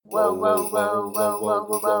Whoa, whoa, whoa, whoa, whoa,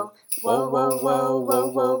 whoa, whoa. Whoa, whoa, whoa,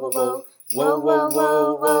 whoa, whoa, whoa, whoa. Whoa, whoa,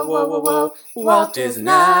 whoa, whoa, whoa, whoa, whoa. Walt is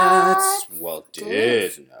nuts. Walt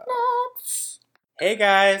is nuts. Hey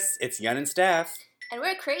guys, it's Yun and Steph. And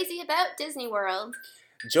we're crazy about Disney World.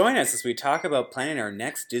 Join us as we talk about planning our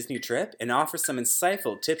next Disney trip and offer some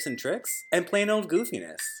insightful tips and tricks and plain old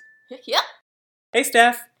goofiness. Yep. Hey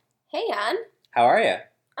Steph. Hey, Yun. How are you?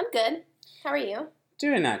 I'm good. How are you?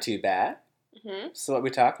 Doing not too bad. Mm-hmm. So what are we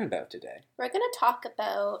talking about today? We're going to talk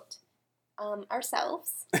about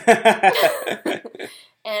ourselves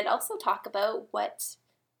and also talk about what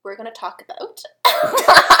we're going to talk about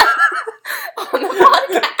on the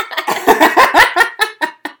podcast.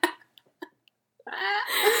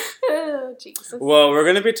 Oh, Jesus. Well, we're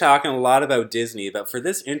going to be talking a lot about Disney, but for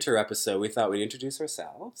this intro episode, we thought we'd introduce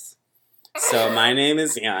ourselves. So my name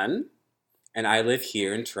is Yun, and I live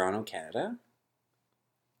here in Toronto, Canada.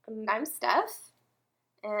 And I'm Steph,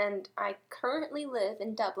 and I currently live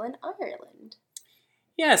in Dublin, Ireland.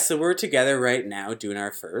 Yeah, so we're together right now doing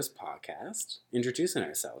our first podcast, introducing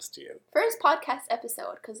ourselves to you. First podcast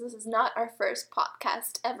episode, because this is not our first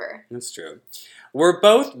podcast ever. That's true. We're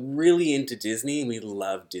both really into Disney, and we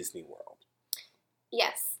love Disney World.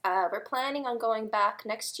 Yes, we're planning on going back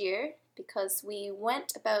next year because we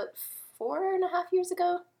went about 4.5 years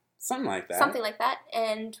ago. Something like that. Something like that,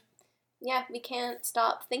 and yeah, we can't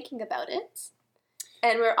stop thinking about it.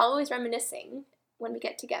 And we're always reminiscing when we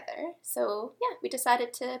get together. So yeah, we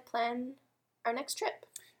decided to plan our next trip.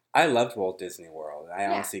 I loved Walt Disney World. I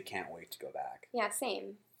Yeah. honestly can't wait to go back. Yeah,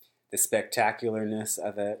 same. The spectacularness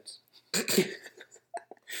of it.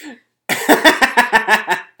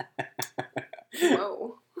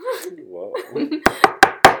 Whoa. Whoa.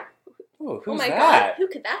 Oh, who's Oh my that? God, who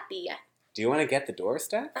could that be? Do you want to get the door,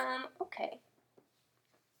 Steph? Okay.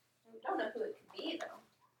 I don't know who it could be, though.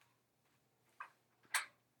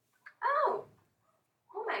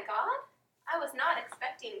 Oh my God. I was not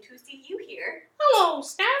expecting to see you here. Hello,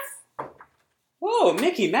 Steph. Whoa,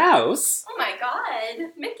 Mickey Mouse. Oh my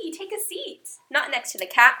God. Mickey, take a seat. Not next to the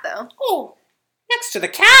cat, though. Oh, next to the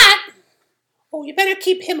cat? Oh, you better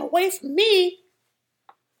keep him away from me.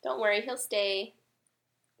 Don't worry, he'll stay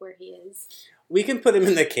where he is. We can put him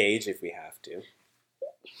in the cage if we have to.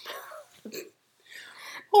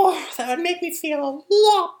 Oh, that would make me feel a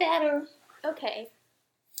lot better. Okay.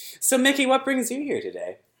 So, Mickey, what brings you here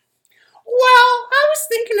today? Well, I was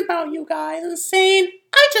thinking about you guys and saying,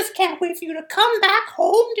 I just can't wait for you to come back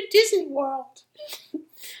home to Disney World.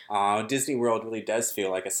 Aw, Disney World really does feel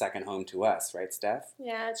like a second home to us, right, Steph?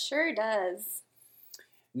 Yeah, it sure does.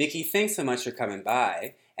 Mickey, thanks so much for coming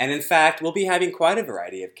by. And in fact, we'll be having quite a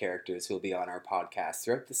variety of characters who will be on our podcast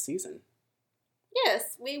throughout the season.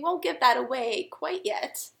 Yes, we won't give that away quite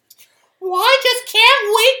yet. Well, I just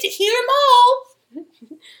can't wait to hear them all.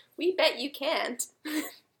 We bet you can't.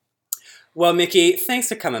 Well, Mickey, thanks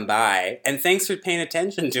for coming by, and thanks for paying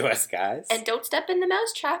attention to us, guys. And don't step in the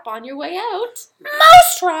mousetrap on your way out.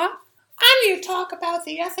 Mousetrap? I need to talk about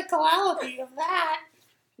the ethicality of that.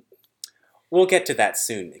 We'll get to that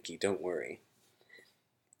soon, Mickey, don't worry.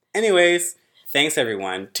 Anyways, thanks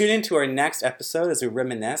everyone. Tune in to our next episode as we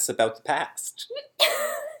reminisce about the past.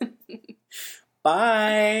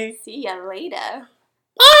 Bye! See ya later.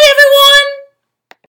 Bye, everyone!